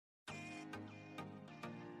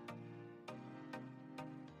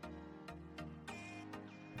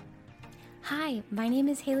Hi, my name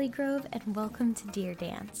is Haley Grove and welcome to Dear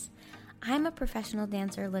Dance. I'm a professional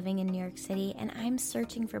dancer living in New York City and I'm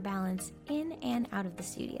searching for balance in and out of the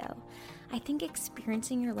studio. I think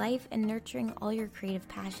experiencing your life and nurturing all your creative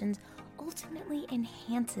passions ultimately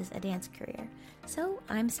enhances a dance career. So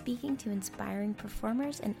I'm speaking to inspiring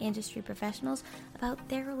performers and industry professionals about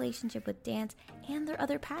their relationship with dance and their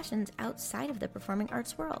other passions outside of the performing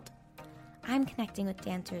arts world. I'm connecting with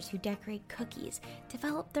dancers who decorate cookies,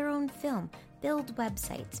 develop their own film, build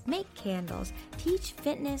websites, make candles, teach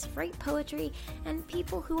fitness, write poetry, and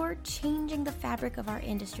people who are changing the fabric of our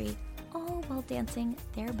industry, all while dancing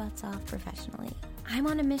their butts off professionally. I'm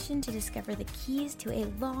on a mission to discover the keys to a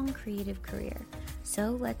long creative career.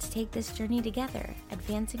 So let's take this journey together,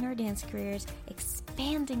 advancing our dance careers,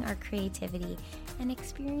 expanding our creativity, and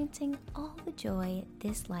experiencing all the joy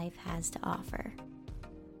this life has to offer.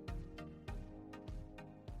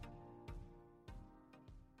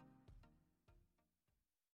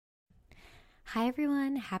 Hi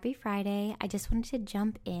everyone, happy Friday. I just wanted to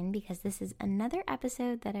jump in because this is another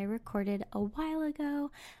episode that I recorded a while ago,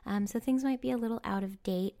 so things might be a little out of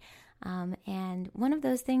date. And one of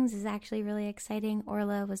those things is actually really exciting.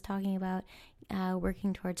 Órla was talking about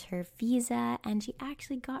working towards her visa, and she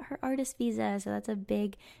actually got her artist visa, so that's a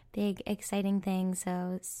big, exciting thing.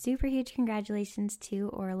 So super huge congratulations to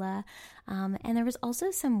Órla. And there was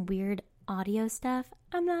also some weird audio stuff.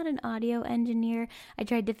 I'm not an audio engineer. I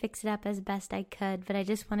tried to fix it up as best I could, but I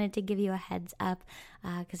just wanted to give you a heads up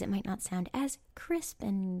because it might not sound as crisp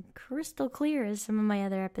and crystal clear as some of my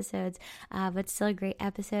other episodes, but still a great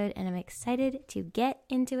episode, and I'm excited to get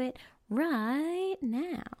into it right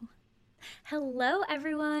now. Hello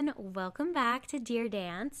everyone, welcome back to Dear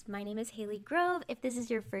Dance. My name is Haley Grove. If this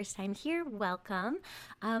is your first time here, welcome.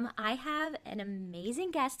 I have an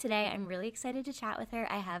amazing guest today. I'm really excited to chat with her.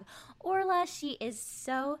 I have Órla. She is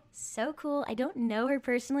so cool. I don't know her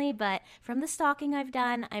personally, but from the stalking I've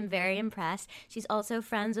done, I'm very impressed. She's also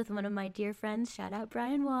friends with one of my dear friends. Shout out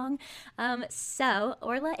Brian Wong. So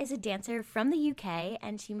Órla is a dancer from the UK,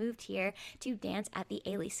 and she moved here to dance at the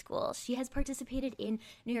Ailey School. She has participated in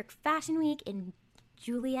New York Fashion Week, in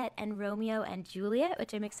Juliet and Romeo and Juliet,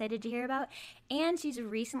 which I'm excited to hear about, and she's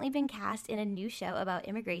recently been cast in a new show about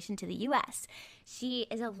immigration to the U.S. She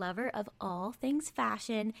is a lover of all things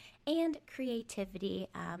fashion and creativity,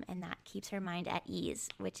 and that keeps her mind at ease,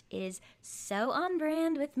 which is so on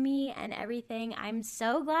brand with me and everything. I'm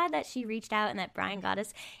so glad that she reached out and that Brian got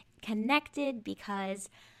us connected, because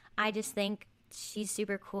I just think she's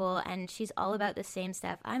super cool and she's all about the same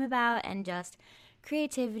stuff I'm about, and just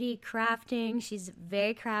creativity, crafting. She's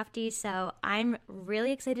very crafty, so I'm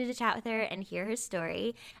really excited to chat with her and hear her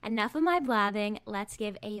story. Enough of my blabbing. Let's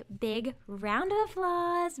give a big round of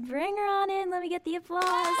applause. Bring her on in. Let me get the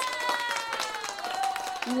applause.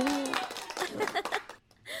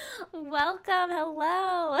 Welcome.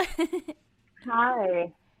 Hello.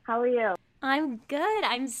 Hi. How are you? I'm good.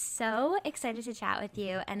 I'm so excited to chat with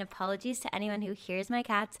you, and apologies to anyone who hears my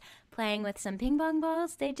cats playing with some ping pong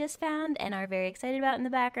balls they just found and are very excited about in the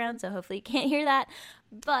background, so hopefully you can't hear that.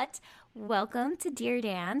 But welcome to Dear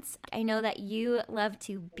Dance. I know that you love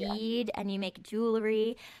to bead and you make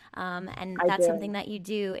jewelry, and that's something that you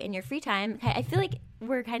do in your free time. I feel like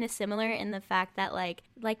we're kind of similar in the fact that like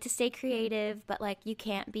to stay creative, but like you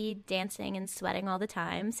can't be dancing and sweating all the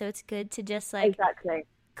time, so it's good to just like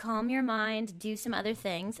calm your mind, do some other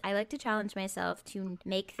things. I like to challenge myself to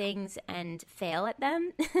make things and fail at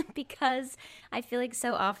them because I feel like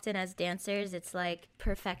so often as dancers, it's like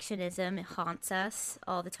perfectionism haunts us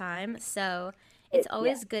all the time. So it's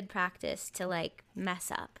always good practice to like mess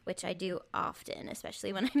up, which I do often,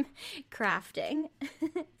 especially when I'm crafting.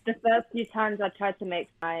 The first few times I tried to make,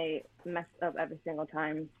 I messed up every single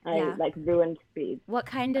time. I like ruined beads. What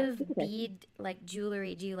kind of bead, like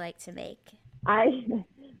jewelry, do you like to make? I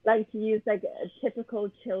like to use like a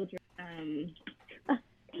typical children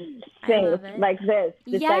thing, like this.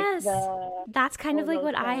 It's yes, like that's kind of like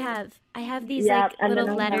what things. I have. I have these like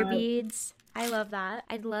little letter beads. I love that.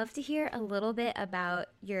 I'd love to hear a little bit about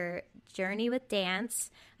your journey with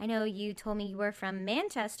dance. I know you told me you were from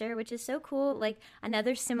Manchester, which is so cool. Like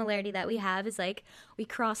another similarity that we have is like we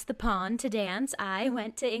crossed the pond to dance. I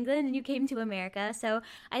went to England and you came to America. So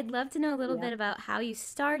I'd love to know a little bit about how you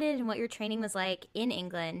started and what your training was like in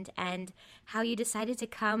England and how you decided to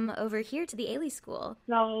come over here to the Ailey School.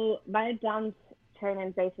 So my dance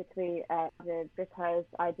training basically did because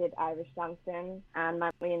I did Irish dancing, and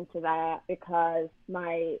I went into that because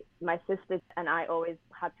my sisters and I always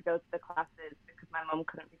had to go to the classes because my mum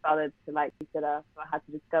couldn't be bothered to like consider, so I had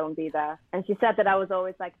to just go and be there. And she said that I was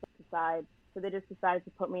always like set aside, so they just decided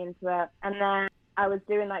to put me into it. And then I was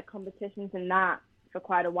doing like competitions in that for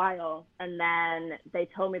quite a while, and then they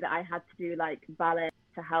told me that I had to do like ballet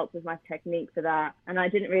to help with my technique for that, and I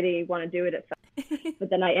didn't really want to do it at first, but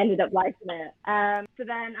then I ended up liking it. So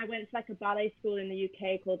then I went to like a ballet school in the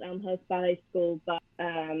UK called Elmhurst Ballet School, but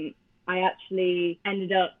I actually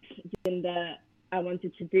ended up doing I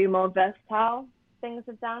wanted to do more versatile things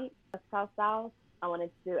of dance, versatile styles. I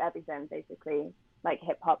wanted to do everything basically, like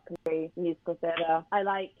hip hop, country, musical theatre.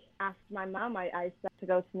 I asked my mum, I started to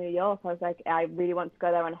go to New York. I was like, I really want to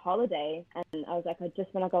go there on holiday. And I was like, I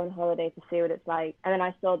just want to go on holiday to see what it's like. And then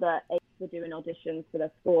I saw that they were doing auditions for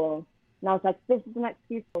their school. And I was like, this is an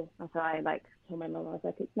excuse. And so I told my mum, I was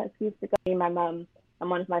like, it's an excuse to go. Me and my mum and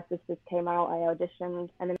one of my sisters came out, I auditioned.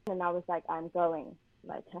 And then I was like, I'm going.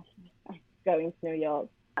 I'm going to New York.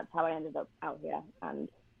 That's how I ended up out here. And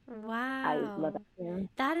wow. I love it. Yeah.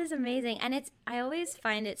 That is amazing. And I always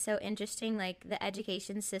find it so interesting, like the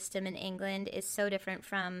education system in England is so different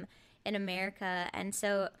from in America. And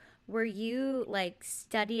so were you like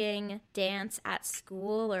studying dance at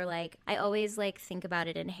school, or like, I always like think about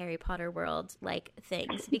it in Harry Potter world, like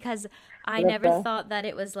things, because I never thought that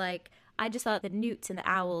it was like, I just thought the newts and the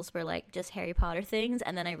owls were like just Harry Potter things,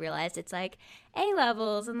 and then I realized it's like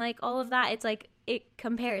A-levels and like all of that. It's like it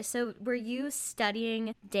compares. So were you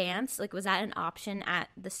studying dance? Like, was that an option at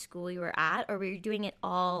the school you were at, or were you doing it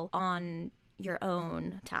all on your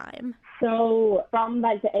own time? So from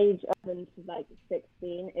like the age of to like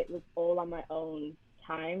 16, it was all on my own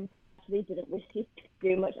time. Actually didn't really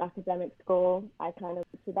do much academic school. I kind of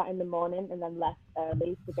did that in the morning and then left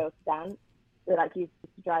early to go to dance. So like used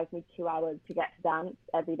to drive me 2 hours to get to dance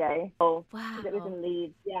every day. So wow. It was in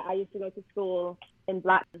Leeds. Yeah, I used to go to school in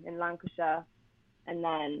Blackburn in Lancashire, and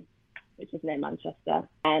then which is near Manchester,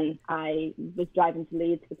 and I was driving to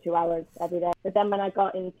Leeds for 2 hours every day. But then when I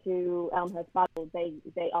got into Elmhurst Ballet,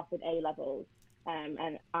 they offered A-levels,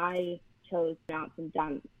 and I chose arts and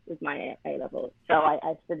dance as my A-levels. So I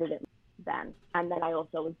studied it then, and then I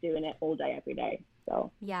also was doing it all day every day.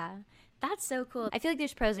 So yeah. That's so cool. I feel like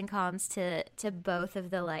there's pros and cons to both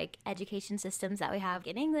of the like education systems that we have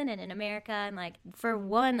in England and in America. And like for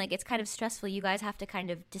one, like it's kind of stressful. You guys have to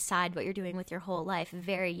kind of decide what you're doing with your whole life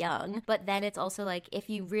very young. But then it's also like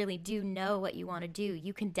if you really do know what you want to do,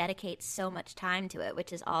 you can dedicate so much time to it,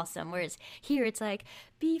 which is awesome. Whereas here it's like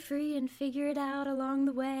be free and figure it out along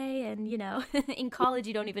the way. And you know, in college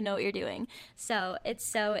you don't even know what you're doing. So it's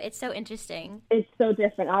so interesting. It's so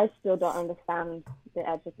different. I still don't understand the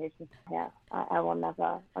education. Yeah, I will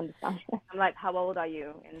never understand it. I'm like, how old are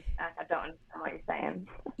you? And I don't understand what you're saying.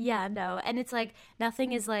 Yeah, no. And it's like,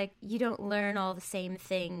 nothing is like, you don't learn all the same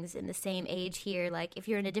things in the same age here. Like, if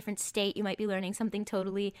you're in a different state, you might be learning something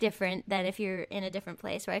totally different than if you're in a different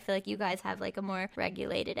place, where I feel like you guys have like a more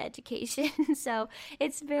regulated education. So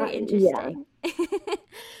it's very interesting. Yeah.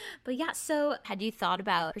 But yeah, so had you thought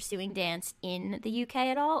about pursuing dance in the UK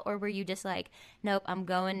at all? Or were you just like, nope, I'm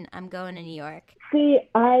going to New York? See,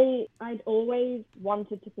 I'd always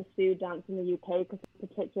wanted to pursue dance in the UK because there's a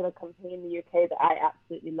particular company in the UK that I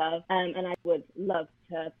absolutely love, and I would love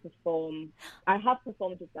to perform. I have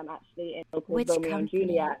performed with them actually in local Romeo and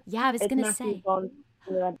Juliet. Yeah, I was going to say.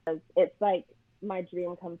 It's like my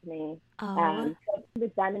dream company. Oh.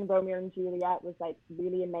 With them in Romeo and Juliet was like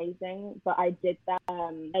really amazing, but I did that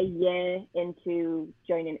a year into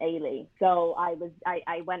joining Ailey. So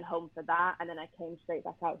I went home for that, and then I came straight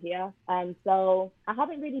back out here. So I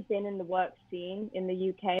haven't really been in the work scene in the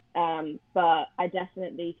UK, but I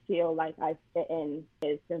definitely feel like I fit in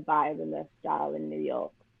with the vibe and the style in New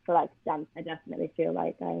York. So like dance, I definitely feel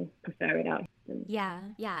like I prefer it out. Yeah.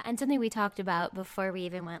 And something we talked about before we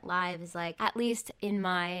even went live is like, at least in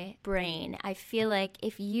my brain, I feel like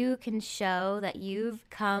if you can show that you've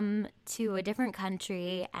come to a different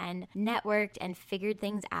country and networked and figured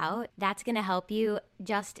things out, that's going to help you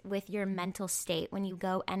just with your mental state when you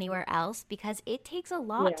go anywhere else, because it takes a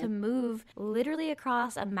lot to move literally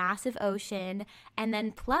across a massive ocean. And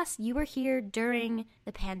then plus you were here during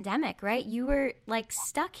the pandemic, right? You were like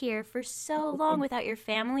stuck here for so long without your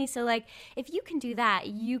family. So like, if you can do that,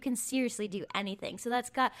 you can seriously do anything. So that's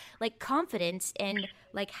got like confidence in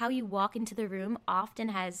like how you walk into the room often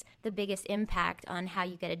has the biggest impact on how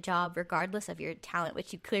you get a job, regardless of your talent,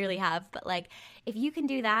 which you clearly have. But like, if you can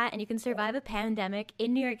do that and you can survive a pandemic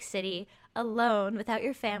in New York City alone without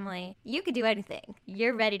your family, you could do anything.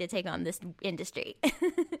 You're ready to take on this industry.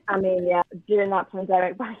 I mean, yeah, doing that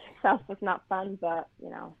pandemic by yourself was not fun, but you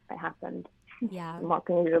know, it happened. Yeah. What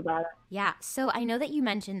can you do about it? Yeah. So I know that you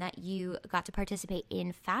mentioned that you got to participate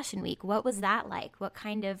in Fashion Week. What was that like? What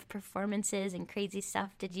kind of performances and crazy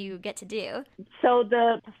stuff did you get to do? So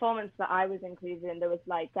the performance that I was included in, there was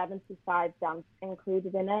like 75 dance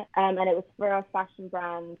included in it, and it was for a fashion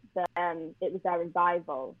brand that it was their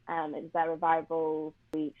revival. It was their revival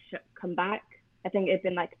comeback. I think it's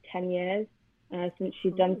been like 10 years since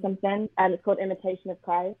she'd done something. It's called Imitation of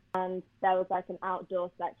Christ. And there was like an outdoor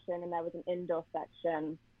section and there was an indoor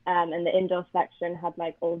section. And the indoor section had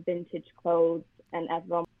like all vintage clothes and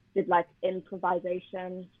everyone did like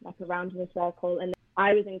improvisation, like around in a circle. And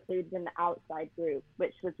I was included in the outside group,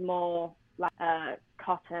 which was more like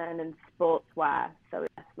cotton and sportswear. So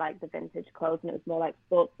it's like the vintage clothes and it was more like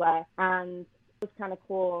sportswear. And it was kind of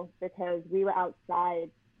cool because we were outside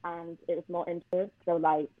and it was more intimate. So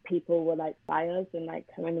like people were like by us and like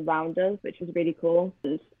coming around us, which was really cool.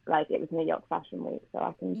 And like it was New York Fashion Week, so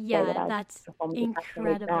I can say that that's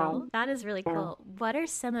incredible. That is really cool. What are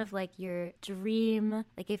some of like your dream,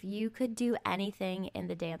 like if you could do anything in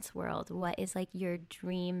the dance world, what is like your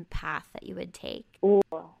dream path that you would take? Ooh.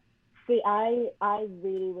 See, I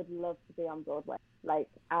really would love to be on Broadway. Like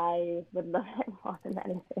I would love it more than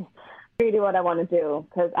anything. Really what I want to do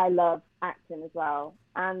because I love acting as well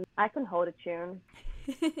and I can hold a tune.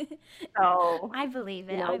 So I believe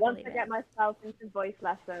it. Once I get myself into voice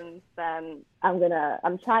lessons, then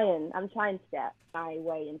I'm trying to get my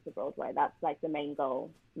way into Broadway. That's like the main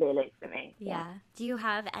goal really for me. Yeah. Do you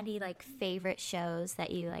have any like favorite shows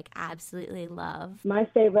that you like absolutely love? My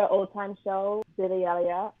favorite all-time show, Billy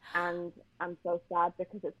Elliot, and I'm so sad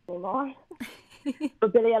because it's anymore.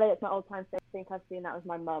 But Billy Elliot's my all-time favorite. I think I've seen that with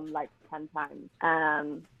my mum like 10 times.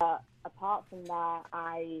 But apart from that,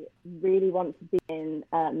 I really want to be in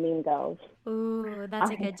Mean Girls. Ooh, that's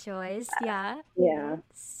a good choice. Yeah. Yeah.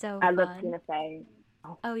 So I fun. love Tina Fey.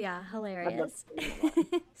 Oh yeah, hilarious.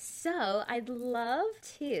 So I'd love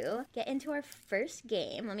to get into our first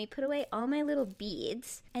game. Let me put away all my little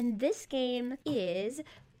beads. And this game is,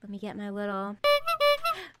 let me get my little...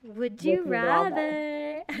 Would you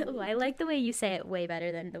rather? Oh, I like the way you say it way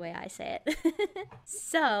better than the way I say it.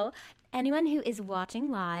 So, anyone who is watching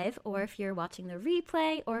live, or if you're watching the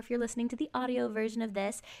replay, or if you're listening to the audio version of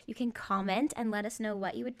this, you can comment and let us know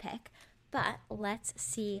what you would pick. But let's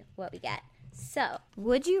see what we get. So,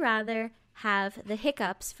 would you rather have the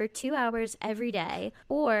hiccups for 2 hours every day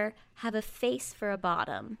or have a face for a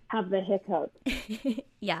bottom? Have the hiccups.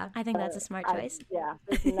 Yeah, I think that's a smart choice.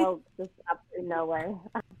 There's absolutely no way.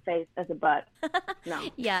 Face as a butt. No.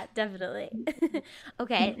 Yeah, definitely.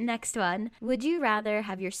 Okay, next one. Would you rather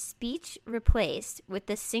have your speech replaced with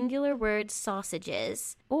the singular word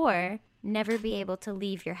sausages or never be able to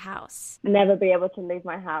leave your house? Never be able to leave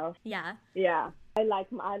my house. Yeah. Yeah. I like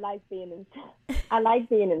being inside. I like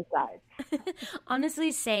being inside.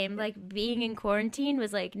 Honestly, same. Like being in quarantine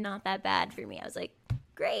was like not that bad for me. I was like,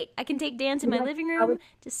 great. I can take dance in my living room,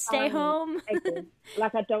 just stay home.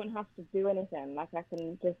 Like I don't have to do anything. Like I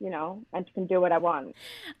can just, I can do what I want.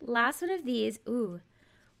 Last one of these. Ooh.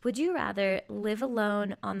 Would you rather live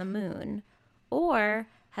alone on the moon or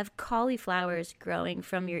have cauliflowers growing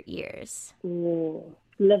from your ears? Ooh.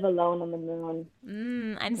 Live alone on the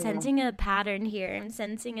moon. I'm sensing a pattern here. I'm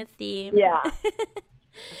sensing a theme. Yeah.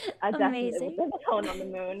 I definitely would live alone on the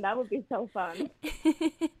moon. That would be so fun.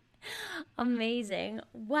 Amazing.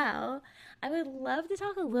 Well, I would love to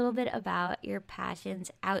talk a little bit about your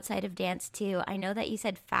passions outside of dance too. I know that you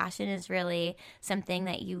said fashion is really something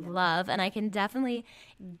that you love, and I can definitely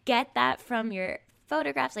get that from your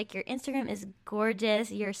photographs. Like your Instagram is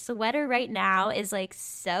gorgeous. Your sweater right now is like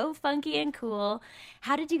so funky and cool.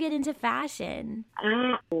 How did you get into fashion?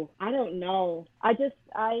 I don't know.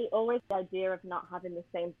 I always the idea of not having the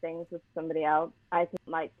same things as somebody else. I don't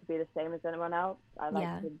like to be the same as anyone else. I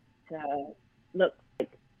like to look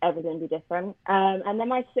like everything be different. And then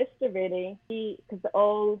my sister really, because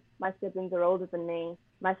all my siblings are older than me,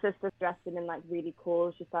 my sister's dressing in like really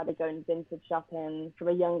cool. She started going vintage shopping from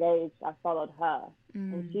a young age. I followed her,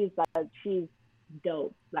 and she's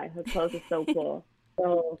dope. Like her clothes are so cool.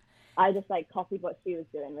 So I just like copied what she was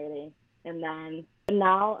doing really, and then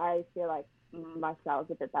now I feel like my style's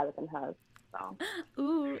a bit better than hers. So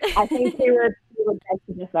Ooh. I think she would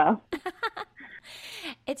take herself.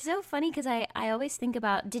 It's so funny because I always think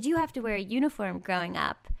about, did you have to wear a uniform growing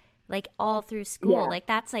up? like all through school. Yeah. Like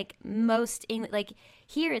that's like most like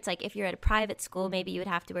here it's like if you're at a private school, maybe you would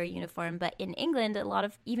have to wear a uniform. But in England, a lot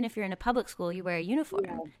of, even if you're in a public school, you wear a uniform.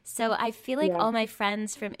 Yeah. So I feel like Yeah. all my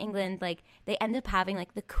friends from England, like they end up having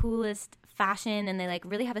like the coolest fashion, and they like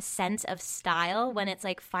really have a sense of style when it's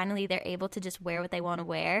like finally they're able to just wear what they want to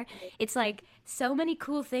wear. It's like so many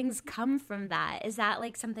cool things come from that. Is that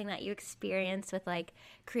like something that you experience with like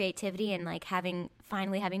creativity and like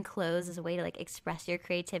finally having clothes as a way to like express your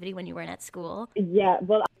creativity when you weren't at school? Yeah,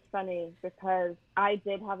 well, it's funny because I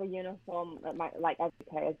did have a uniform at my, like,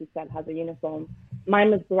 okay, as you said, has a uniform.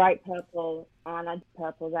 Mine was bright purple, and I did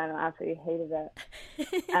purple then, and I absolutely hated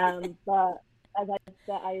it. But as I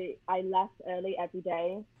said, I left early every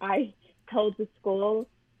day. I told the school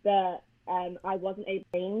that I wasn't able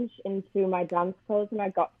to change into my dance clothes when I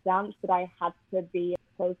got to dance, that I had to be in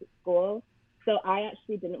clothes at school. So I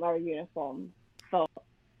actually didn't wear a uniform for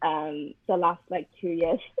the last like 2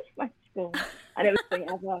 years of my school, and it was the thing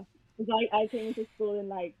ever. Because I came to school in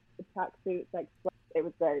like tracksuits, like sweats. It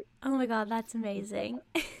was great. Oh my God, that's amazing.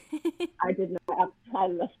 I did not. I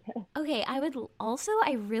loved it. Okay, I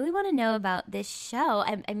really want to know about this show.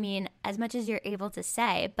 I mean, as much as you're able to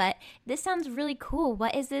say, but this sounds really cool.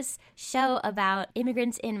 What is this show about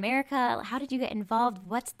immigrants in America? How did you get involved?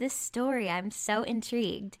 What's this story? I'm so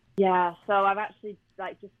intrigued. Yeah, so I've actually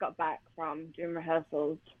like just got back from doing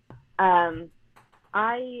rehearsals.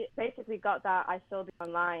 I basically got that. I saw it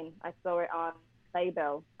online. I saw it on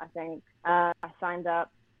Playbill, I think. I signed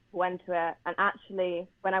up, went to it, and actually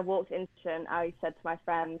when I walked into it, I said to my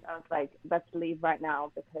friend, I was like, let's leave right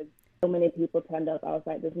now because so many people turned up. I was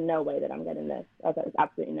like, there's no way that I'm getting this. I was like, there's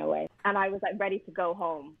absolutely no way. And I was like ready to go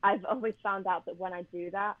home. I've always found out that when I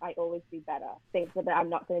do that, I always do better. Things that I'm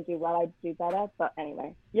not going to do well, I do better. But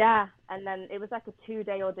anyway, yeah. And then it was like a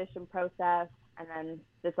 2-day audition process. And then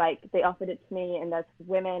there's like, they offered it to me, and there's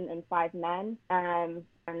women and 5 men. And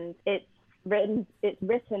it's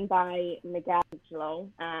written by Miguel.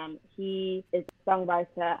 He is a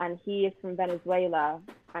songwriter, and he is from Venezuela,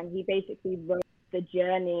 and he basically wrote the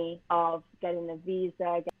journey of getting a visa,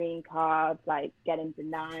 getting a green card, like getting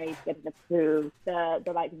denied, getting approved, the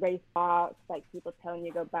like race marks, like people telling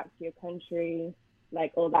you go back to your country,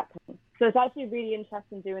 like all that kind of. So it's actually really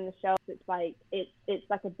interesting doing the show. It's like it's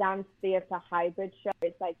like a dance theater hybrid show.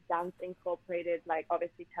 It's like dance incorporated, like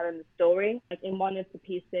obviously telling the story. Like in one of the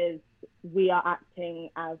pieces, we are acting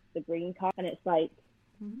as the green card, and it's like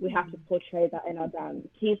we have to portray that in our dance.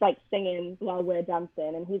 He's like singing while we're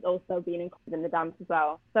dancing, and he's also being included in the dance as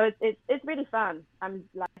well. So it's really fun. I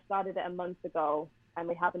started it a month ago, and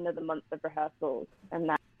we have another month of rehearsals, and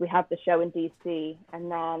then we have the show in DC,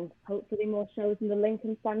 and then hopefully more shows in the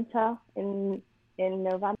Lincoln Center in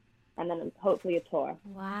November, and then hopefully a tour.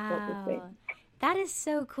 Wow. That is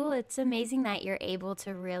so cool. It's amazing that you're able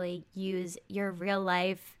to really use your real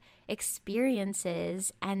life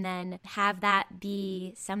experiences and then have that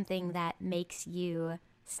be something that makes you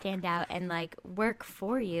stand out and like work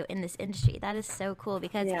for you in this industry. That is so cool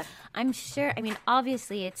because I'm sure, I mean,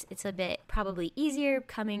 obviously it's a bit probably easier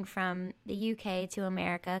coming from the UK to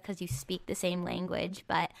America because you speak the same language,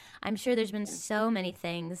 but I'm sure there's been so many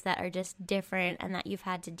things that are just different and that you've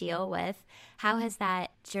had to deal with. How has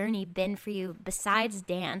that journey been for you besides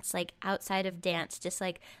dance, like outside of dance, just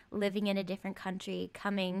like living in a different country,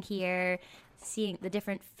 coming here, seeing the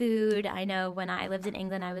different food? I know when I lived in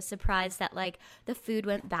England, I was surprised that like the food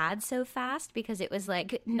went bad so fast because it was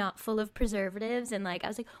like not full of preservatives, and like I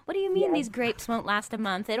was like, what do you mean these grapes won't last a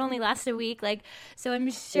month? It only lasts a week. Like, so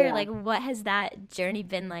I'm sure like what has that journey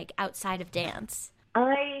been like outside of dance?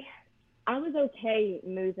 I was okay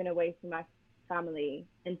moving away from my family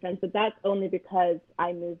in sense, but that's only because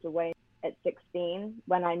I moved away at 16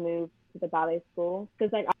 when I moved to the ballet school,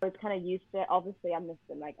 because like I was kind of used to it. Obviously I miss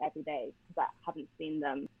them like every day because I haven't seen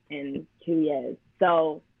them in 2 years,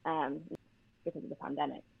 so because of the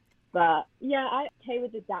pandemic. But yeah, I okay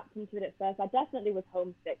with adapting to it at first. I definitely was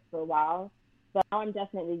homesick for a while, but now I'm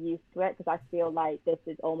definitely used to it because I feel like this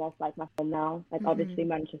is almost like my home now. Like obviously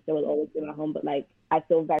Manchester will always be my home, but like I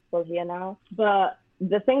feel very full here now. But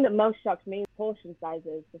the thing that most shocked me is portion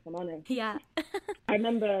sizes, if I'm honest. Yeah. I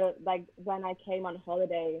remember like when I came on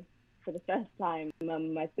holiday for the first time,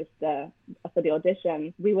 my sister, for the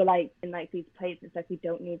audition, we were like in like these plates. It's like we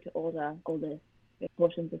don't need to order all this. The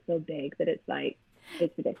portions are so big that it's like,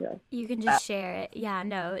 it's ridiculous. You can just share it. Yeah,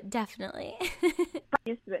 no, definitely. I'm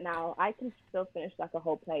used to it now. I can still finish like a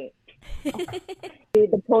whole plate.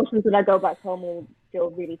 The portions when I go back home will feel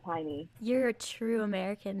really tiny. You're a true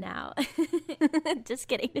American now. Just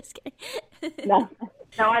kidding. No,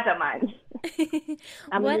 I don't mind.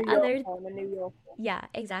 I'm What a New other? Yorker. I'm a New Yorker. Yeah,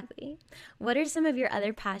 exactly. What are some of your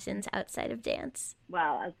other passions outside of dance?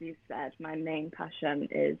 Well, as you said, my main passion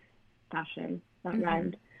is fashion. That Mm-hmm.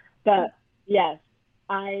 rhymed. But yes,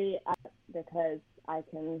 I because I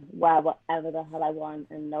can wear whatever the hell I want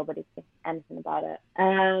and nobody can say anything about it.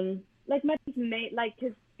 Like my mate, like,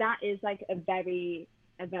 because that is like a very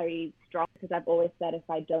strong. Because I've always said if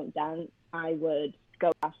I don't dance, I would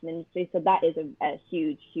go fashion industry. So that is a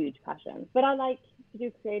huge passion. But I like to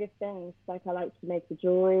do creative things. Like I like to make the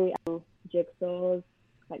jewelry, I do jigsaws,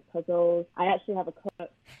 like puzzles. I actually have a cook,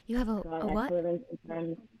 You have so a I what? color in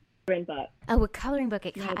sometimes. Coloring book. Oh, a coloring book.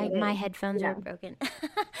 You know what that My is? headphones are Yeah. broken.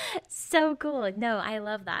 So cool. No, I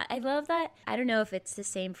love that. I love that. I don't know if it's the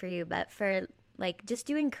same for you, but for like just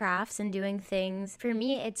doing crafts and doing things, for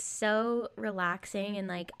me, it's so relaxing. And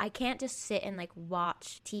like, I can't just sit and like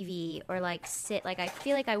watch TV or like sit. Like, I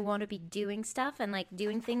feel like I want to be doing stuff and like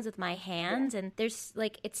doing things with my hands. And there's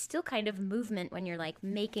like, it's still kind of movement when you're like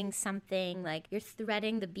making something, like you're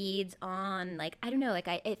threading the beads on. Like, I don't know, like,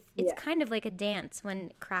 it's Yeah. kind of like a dance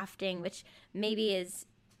when crafting, which maybe is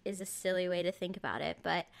a silly way to think about it,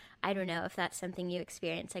 but I don't know if that's something you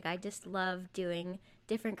experience. Like, I just love doing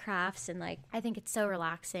different crafts, and like, I think it's so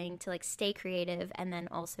relaxing to like stay creative and then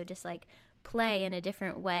also just like play in a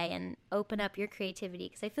different way and open up your creativity.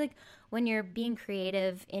 Because I feel like when you're being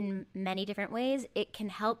creative in many different ways, it can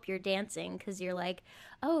help your dancing, because you're like,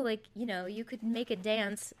 oh, like, you know, you could make a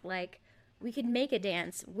dance like we could make a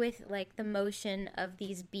dance with like the motion of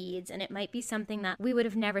these beads, and it might be something that we would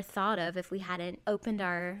have never thought of if we hadn't opened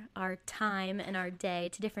our time and our day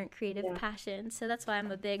to different creative passions. So that's why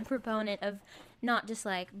I'm a big proponent of not just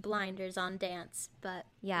like blinders on dance, but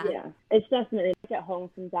yeah. Yeah, it's definitely like at home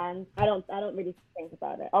from dance. I don't really think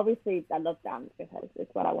about it. Obviously, I love dance because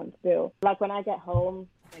it's what I want to do. Like when I get home,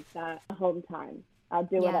 like that home time, I'll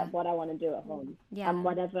do Yeah. what I want to do at home. Yeah. And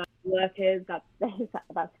whatever work is, that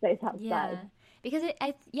stays outside. Yeah. Because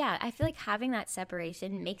I feel like having that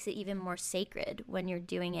separation makes it even more sacred when you're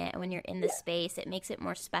doing it, when you're in the space. It makes it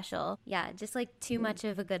more special. Yeah, just like too much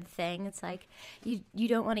of a good thing. It's like you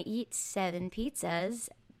don't want to eat 7 pizzas,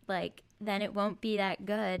 like then it won't be that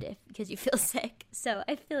good because you feel sick. So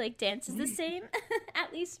I feel like dance is the same,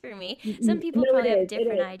 at least for me. Some people No, probably it have is,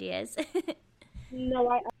 different ideas. No,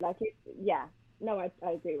 I like it. Yeah. No, I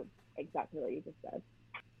agree with exactly what you just said.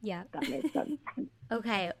 Yeah. That makes sense.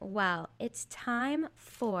 Okay, well, it's time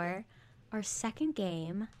for our second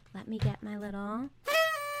game. Let me get my little...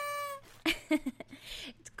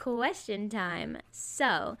 It's question time.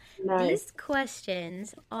 So, Nice. these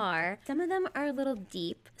questions are, some of them are a little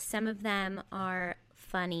deep, some of them are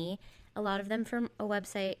funny. A lot of them from a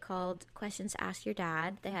website called Questions to Ask Your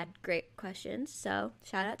Dad. They had great questions, so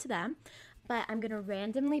shout out to them. But I'm going to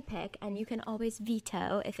randomly pick, and you can always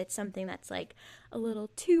veto if it's something that's like a little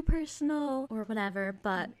too personal or whatever,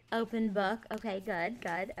 but open book. Okay, good.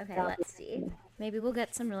 Okay, let's see. Maybe we'll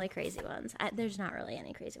get some really crazy ones. There's not really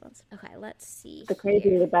any crazy ones. Okay, let's see. The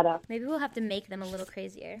crazier the better. Maybe we'll have to make them a little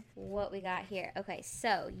crazier. What we got here. Okay,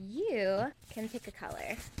 so you can pick a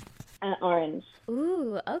color. Orange.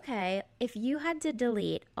 Ooh, okay. If you had to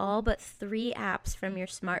delete all but 3 apps from your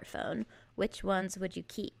smartphone, which ones would you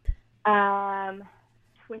keep?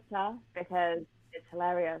 Twitter, because it's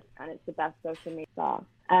hilarious and it's the best social media.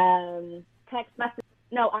 Text message.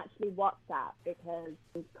 No, actually WhatsApp, because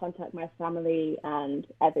I contact my family and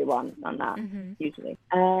everyone on that, usually.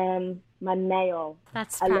 My mail.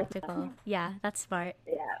 That's practical. Yeah, that's smart.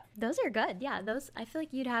 Yeah. Those are good. Yeah, those, I feel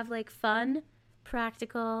like you'd have like fun,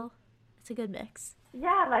 practical. It's a good mix.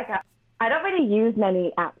 Yeah, like I don't really use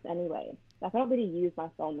many apps anyway. Like I don't really use my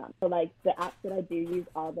phone that. So like the apps that I do use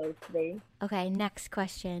are those 3. Okay, next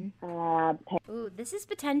question. Ooh, this is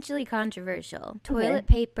potentially controversial. Toilet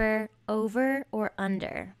paper, over or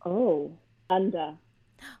under? Oh, under.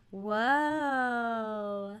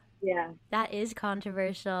 Whoa. Yeah. That is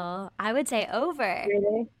controversial. I would say over.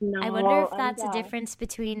 Really? No. I wonder if that's under. a difference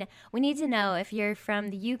between, we need to know if you're from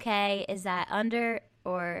the UK, is that under,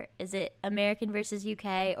 or is it American versus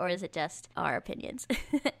UK, or is it just our opinions?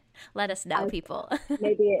 Let us know, people.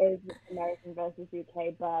 Maybe it is American versus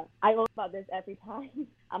UK, but I talk about this every time.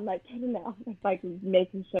 I'm like, I don't know. It's like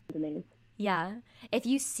making sure underneath. Yeah. If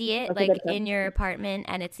you see it, That's like, in your apartment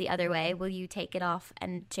and it's the other way, will you take it off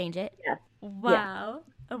and change it? Yeah. Wow. Yeah.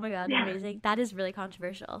 Oh my God, amazing. That is really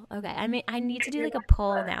controversial. Okay, I mean, I need to do like a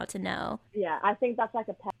poll now to know. Yeah, I think that's like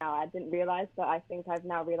a pet now. I didn't realize, but I think I've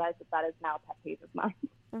now realized that is now a pet peeve of mine.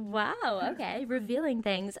 Wow, okay. Revealing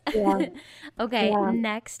things. Yeah. Okay,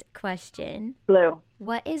 next question. Blue.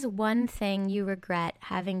 What is one thing you regret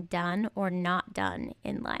having done or not done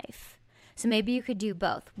in life? So maybe you could do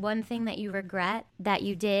both. One thing that you regret that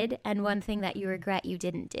you did, and one thing that you regret you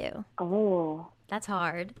didn't do. Oh, That's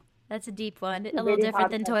hard. That's a deep one. it's a A little really different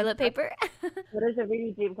hard than question. toilet paper. That is a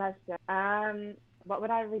really deep question. What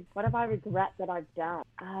have I regret that I've done?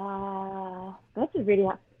 That's a really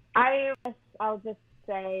hard. I'll just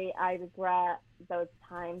say I regret those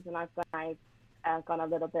times when I've gone a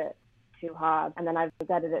little bit too hard, and then I've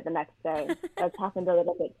regretted it the next day. That's happened a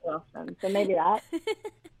little bit too often. So maybe that.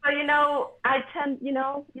 But you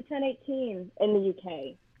turn 18 in the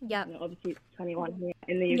UK. Yep. Obviously it's 21 here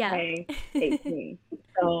in the UK, Yeah. 18.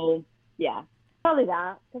 So yeah, probably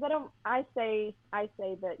that. Because I say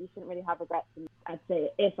that you shouldn't really have regrets. I'd say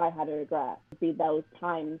if I had a regret, it'd be those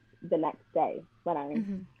times the next day when I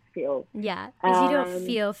feel. Yeah, because you don't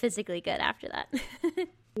feel physically good after that.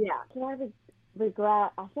 Yeah. Can I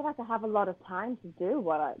regret? I feel like I have a lot of time to do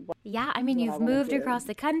Yeah, I mean, you've moved across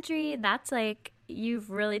the country. That's like, you've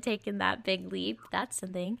really taken that big leap. That's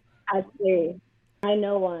something. I see. I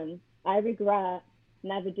know one. I regret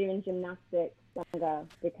never doing gymnastics longer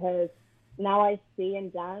because now I see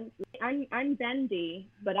and dance. I'm bendy,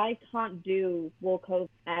 but I can't do walkovers,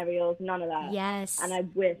 aerials, none of that. Yes. And I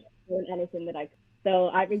wish doing anything that I could. So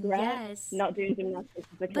I regret not doing gymnastics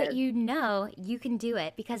as a kid. But you can do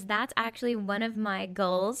it, because that's actually one of my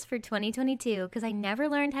goals for 2022, because I never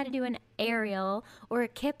learned how to do an aerial or a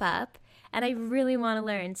kip up, and I really want to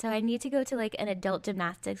learn. So I need to go to like an adult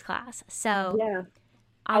gymnastics class. So yeah.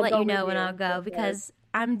 I'll let you know when I'll go, because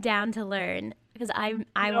I'm down to learn, because I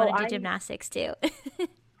want to do gymnastics too.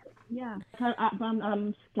 Yeah.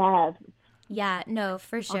 I'm scared. Yeah, no,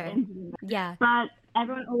 for sure. Yeah. But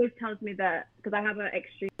everyone always tells me that, because I have an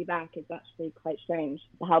extreme back, it's actually quite strange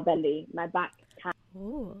how bendy my back can,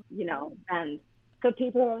 bend. So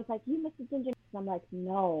people are always like, you must have done gymnastics. I'm like,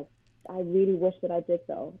 no, I really wish that I did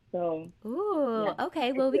though. So,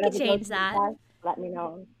 okay, well, we can change that. Let me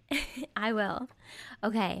know. I will.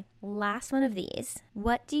 Okay, last one of these.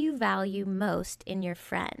 What do you value most in your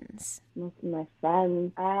friends? Most of my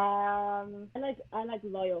friends. I like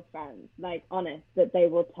loyal friends, like honest, that they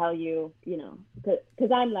will tell you,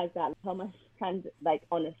 because I'm like that. Tell my friends, like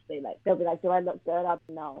honestly, like they'll be like, do I look good? I'll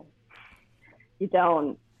be, no, you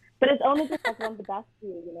don't. But it's only because I want the best for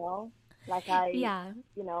you, Like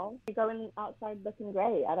you're going outside looking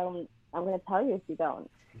great. I'm going to tell you if you don't.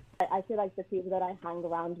 I feel like the people that I hang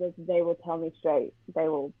around with, they will tell me straight. They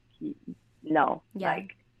will no. Yeah.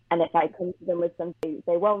 And if I come to them with something,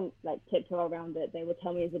 they won't like tiptoe around it. They will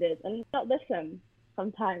tell me as it is, and not listen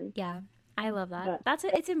sometimes. Yeah, I love that.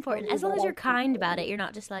 It's important. As long as you're kind about it, you're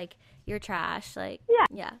not just like, you're trash. Like,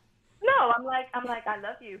 yeah. No, I'm like I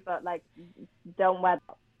love you, but like, don't wear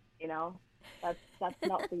that, That's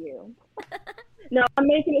not for you. No, I'm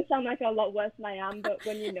making it sound like a lot worse than I am, but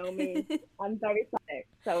when you know me, I'm very psychic.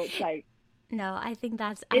 So it's like, no, I think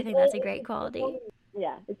that's a great quality.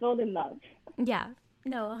 It's all in love. Yeah,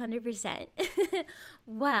 no, 100%.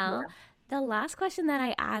 Well, the last question that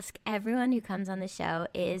I ask everyone who comes on the show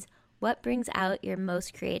is, what brings out your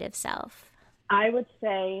most creative self? I would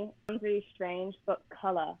say, sounds really strange, but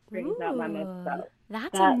color brings out my most self.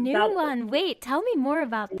 That's a new one. Wait, tell me more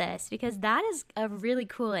about this, because that is a really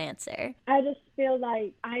cool answer. I just feel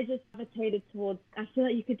like I just gravitated towards, I feel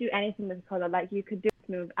like you could do anything with color. Like you could do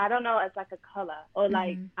a move, I don't know, as like a color, or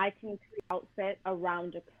like I can create an outfit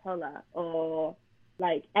around a color, or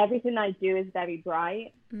like everything I do is very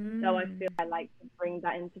bright. So I feel I like to bring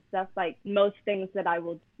that into stuff. Like most things that I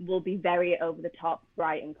will be very over the top,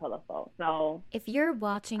 bright and colorful. So if you're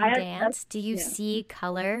watching dance, do you see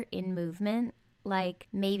color in movement? Like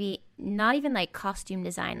maybe not even like costume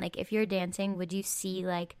design. Like if you're dancing, would you see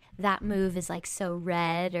like that move is like so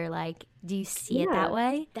red, or like do you see it that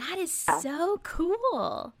way? That is so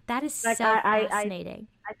cool. That is like, so fascinating.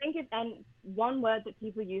 I think and one word that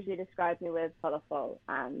people usually describe me with, colorful,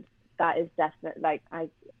 and that is definitely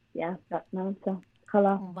that's my answer.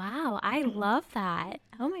 Color. Wow, I love that.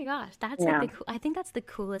 Oh my gosh, that's like I think that's the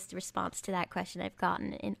coolest response to that question I've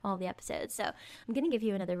gotten in all the episodes. So I'm gonna give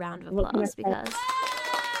you another round of applause because.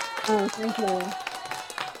 Oh, thank you.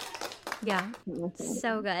 Yeah,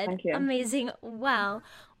 so good. Thank you. Amazing. Well,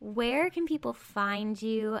 where can people find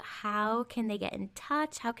you? How can they get in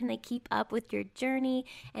touch? How can they keep up with your journey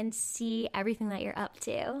and see everything that you're up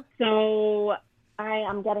to? So I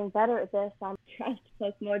am getting better at this. I'm trying to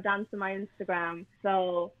post more dance on my Instagram.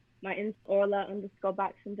 So my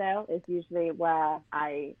Órla_Baxendale is usually where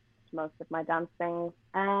I post most of my dance things.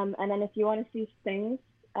 And then if you want to see things,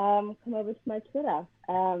 come over to my Twitter.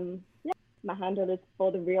 My handle is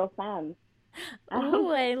For The Real Fans.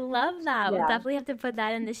 Oh, I love that. We'll definitely have to put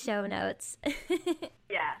that in the show notes.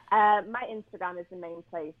 Yeah. My Instagram is the main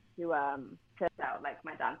place to put out like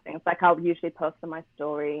my dancing. It's like I'll usually post on my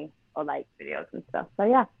story or like videos and stuff. So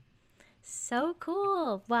yeah. So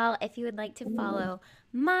cool. Well, if you would like to follow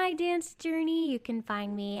my dance journey, you can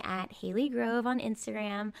find me at Haley Grove on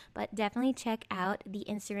Instagram, but definitely check out the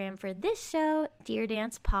Instagram for this show, Dear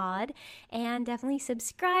Dance Pod, and definitely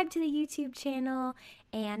subscribe to the YouTube channel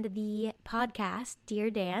and the podcast,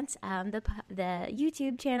 Dear Dance. The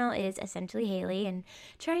YouTube channel is essentially Haley and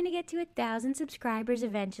trying to get to 1,000 subscribers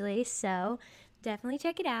eventually, so definitely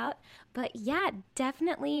check it out. But yeah,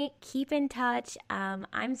 definitely keep in touch.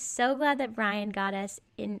 I'm so glad that Brian got us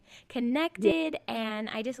connected, and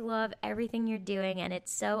I just love everything you're doing, and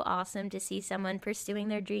it's so awesome to see someone pursuing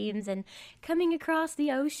their dreams and coming across the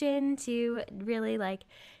ocean to really like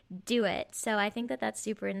do it. So I think that that's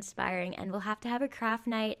super inspiring, and we'll have to have a craft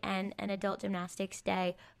night and an adult gymnastics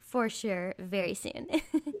day for sure very soon.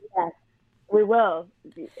 Yes, we will.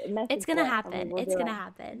 It's gonna happen. It's gonna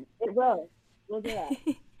happen. It will. We'll do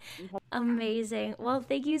that. Amazing. Well,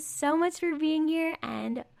 thank you so much for being here,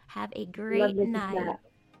 and have a great night.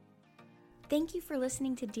 Thank you for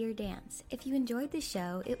listening to Dear Dance. If you enjoyed the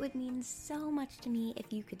show, it would mean so much to me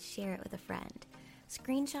if you could share it with a friend.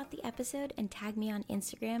 Screenshot the episode and tag me on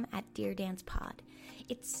Instagram at Dear Dance Pod.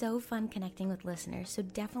 It's so fun connecting with listeners, so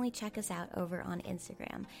definitely check us out over on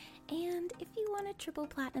Instagram. And if you want a Triple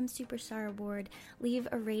Platinum Superstar Award, leave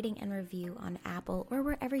a rating and review on Apple or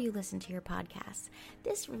wherever you listen to your podcasts.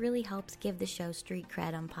 This really helps give the show street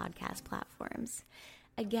cred on podcast platforms.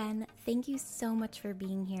 Again, thank you so much for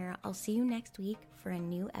being here. I'll see you next week for a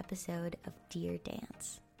new episode of Dear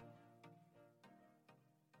Dance.